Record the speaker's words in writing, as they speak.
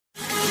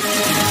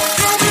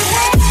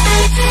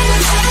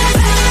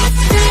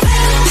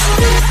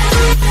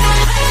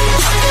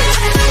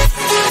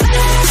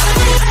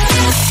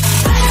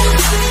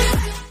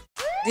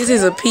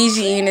is a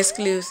PGN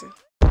exclusive.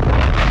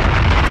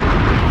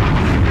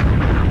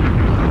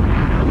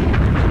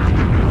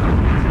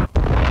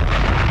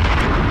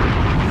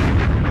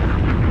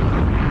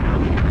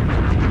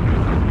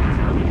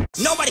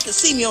 Nobody can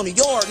see me on the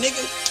yard,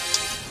 nigga.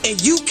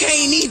 And you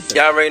can't either.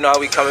 Y'all already know how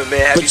we coming,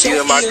 man. Happy to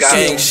be my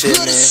guy. Gang shit,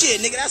 man.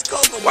 Shit, nigga, that's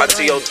Coco.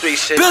 YTO3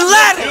 shit. Bin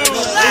Laden.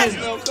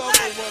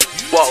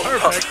 Whoa,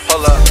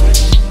 hold up.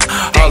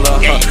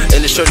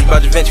 In the shorty by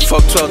Givenchy,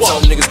 fuck 12,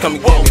 tell them niggas come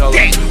and get me, hold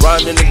up.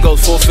 Riding in the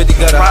Ghost, 450,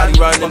 got a hottie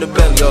riding in the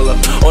Bentley, hold up.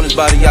 On his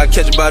body, I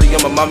catch a body,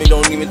 and my mommy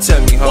don't even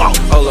tell me, huh?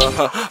 Hold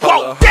up,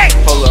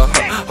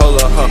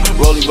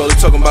 Rolly,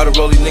 talking about a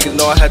rolly, niggas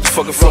know I had to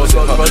fucking froze it,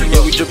 huh?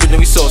 Yeah, we drippin' and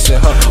we saucin',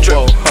 huh?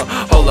 Whoa,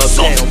 hold up,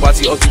 damn,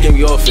 YTO3 get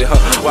me off it, huh?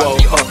 Whoa,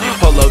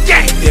 hold up,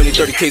 damn, nearly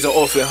 30K's on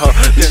off it, huh?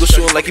 Nigga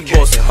shootin' like he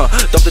bossin', huh?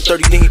 Dumped the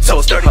 30, then he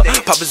tossed it, huh?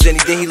 Papa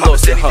Zenny, then he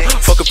lost it, huh?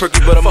 Fuck a perky,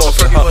 but I'm off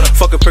it, huh?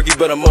 Fuck a perky,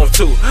 but I'm off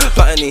too.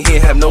 Plotting in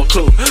here, have no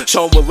clue.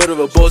 Show him what a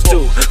boss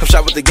do. I'm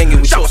shot with the gang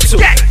and we toss too.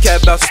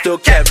 Cat bouncing, still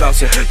cat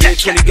bouncing. Yeah,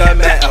 20 got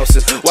mad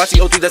ounces.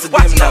 YTO3, that's a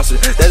damn announcer.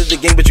 That is the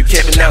gang, but you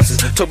can't pronounce it.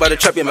 Talk about the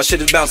trap, yeah, my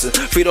shit is bouncing.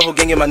 Free the whole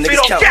gang and my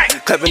niggas count.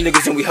 Clapping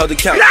niggas and we held the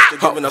count.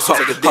 Giving us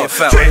like a damn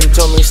fountain. He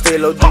told me stay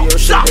low, do your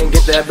shit, then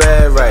get that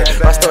bad right.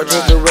 I start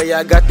drinking Ray,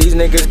 I got these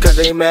niggas cause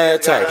they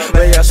mad tight.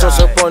 Ray, I sauce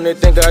up on it,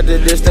 think I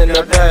did this in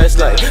the past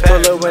life.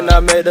 Told her when I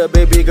met her,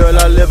 baby girl,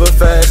 I live a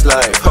fast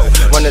life.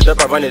 Run it up,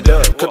 I run it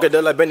up. Cook it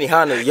up like Benny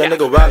Hanna, young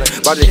nigga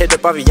wildin'. About to hit the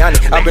Paviani.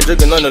 I've been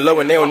drinking on the low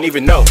and they don't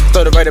even know.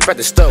 Throw it right up at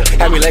the stove.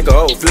 Had me like a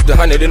hoe, flip the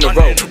 100 in a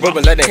row.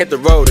 Rubbing, let it hit the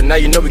road, and now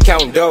you know we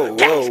countin' dough.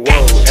 Whoa.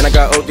 And I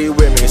got OD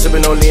with me,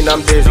 sippin' on lean,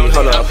 I'm dizzy.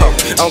 Hold up, I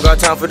don't got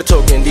time for the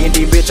token.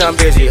 D&D, bitch, I'm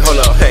busy. Hold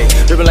up, hey.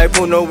 Drippin' like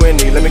Puno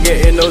Winnie, let me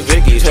get in those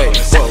Vickies. Hey,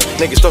 whoa.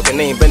 Niggas talking,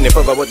 they ain't bending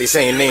for about what they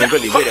saying, they ain't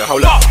really with it.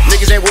 Hold up.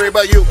 Niggas ain't worried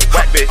about you.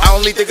 I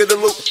only think of the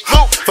loot.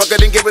 Fuck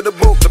it and give it a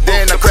boot.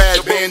 Then I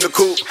crash, be in the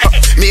coupe.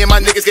 Me and my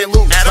niggas get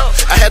loose.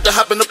 I had to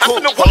hop in the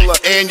coupe. Hold up,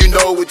 and you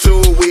know it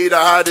too. We the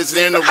hottest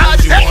in the room.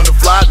 You on the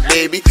flock,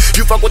 baby.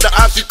 You fuck with the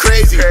ops, you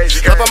crazy.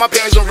 Love how my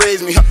parents don't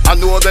raise me. I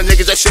knew all the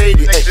niggas that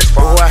shady.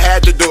 Ooh, I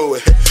had to do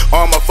it.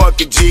 On my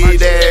fucking G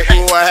there.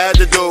 Ooh, I had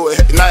to do it.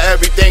 Not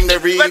everything they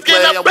replay.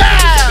 I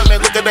want to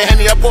look at the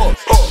Henny I pour.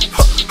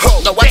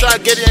 Now watch how I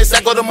get it and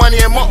stack all the money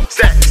and more.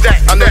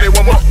 I know they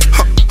want more.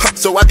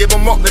 So I give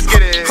them more. Let's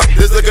get it.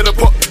 Let's look at the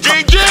port.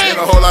 And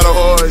a whole lot of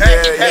whores,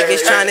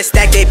 Niggas tryna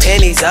stack their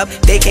pennies up,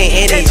 they can't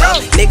any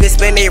up. Niggas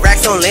spend their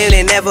racks on land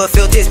and never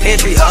filled his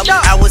pantry up.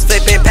 I was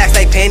flipping packs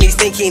like pennies,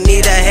 think he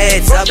need a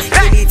heads up.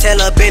 Baby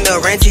tell up in the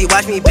renty,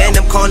 watch me bend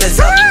them corners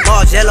up.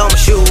 All gel on my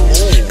shoes,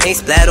 paint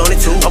splat on it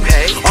too.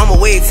 On my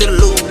way to the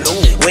loot,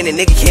 when a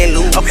nigga can't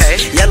lose.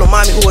 Yellow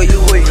mommy, who are you?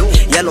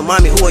 Yellow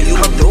mommy, who are you?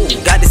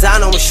 Got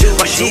design on my shoes,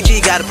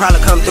 GG got a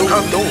problem come through.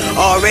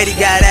 Already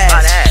got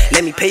ass,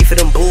 let me pay for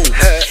them boobs.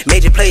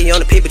 Major play on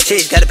the paper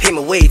chase, gotta pay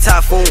my way,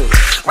 typhoon.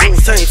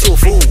 Goons turn into a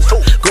fool,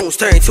 goons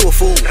turn into a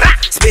fool.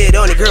 Spit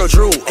on it, girl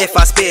drool. If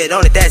I spit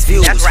on it, that's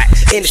views.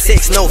 In the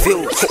 6, no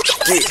views.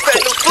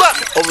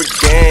 Over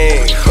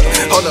gang.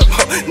 Hold up,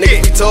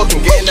 niggas be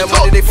talking, getting that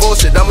money, they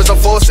force it. Diamonds, I'm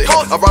forcing.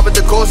 I rob at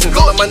the cautions,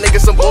 all of my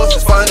niggas some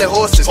bosses, find their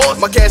horses.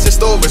 My cash in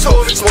storage,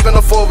 smoking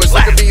on forwards,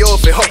 like a be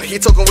off it. He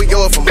talking, we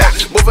off him.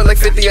 Moving like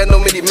 50, I know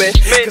many men,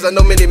 cause I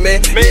know many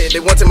men. Yeah, they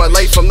wanted my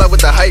life, I'm not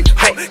with the hype.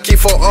 Keep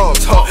 4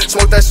 arms,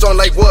 smoke that strong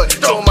like wood.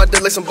 Throw my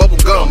dick like some bubble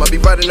gum. I be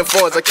riding in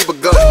fours, I keep a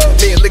gun.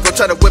 Me and Ligo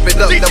try to whip it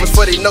up, that was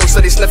for they know,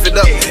 so they sniff it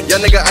up.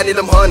 Young nigga, I need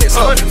them hundreds,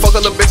 fuck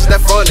all them bitches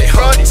that front it,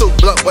 too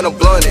blunt when I'm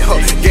blunted,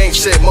 gang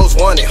shit, most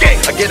wanted,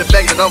 I get it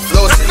back that I'm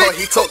flossing,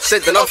 he talk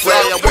shit that I'm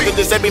flying. Look at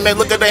this every man,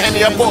 look at the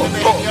Henny I pour.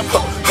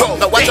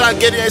 Now watch how I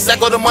get it and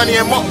stack all the money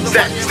and more.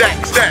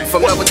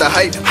 From up with the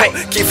hype,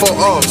 keep 4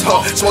 arms,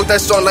 smoke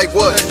that strong like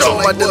wood. Throw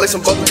my dick like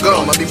some bubble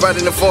gum. I be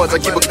riding the fours, I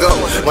keep a gun.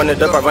 Run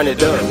it up, I run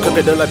it up. Cook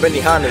it up like Benny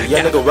Hanna,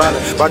 young nigga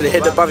wildin'. About to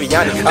hit the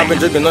Paviani. I've been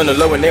drinking on the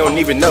low and they don't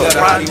even know.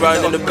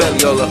 Riding in the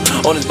belly, hold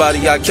up. On his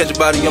body, I catch a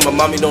body, and my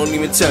mommy don't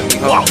even tell me,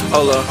 huh?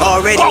 Hold up.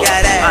 Already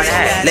got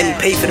ass, let me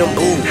pay for them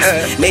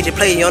boobs. Major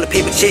play on the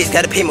paper chase,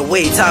 gotta pay my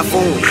way,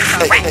 typhoon.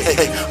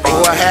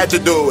 Ooh, I had to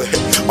do it.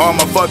 On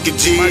my fucking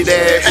G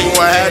there. Ooh,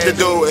 I had to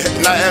do it.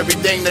 Not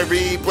everything they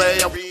replay.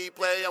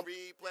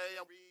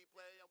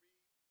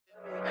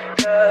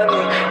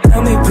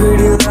 Tell me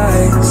pretty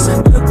lies,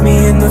 look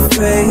me in the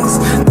face.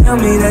 Tell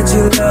me that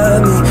you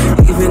love me,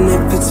 even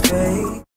if it's fake.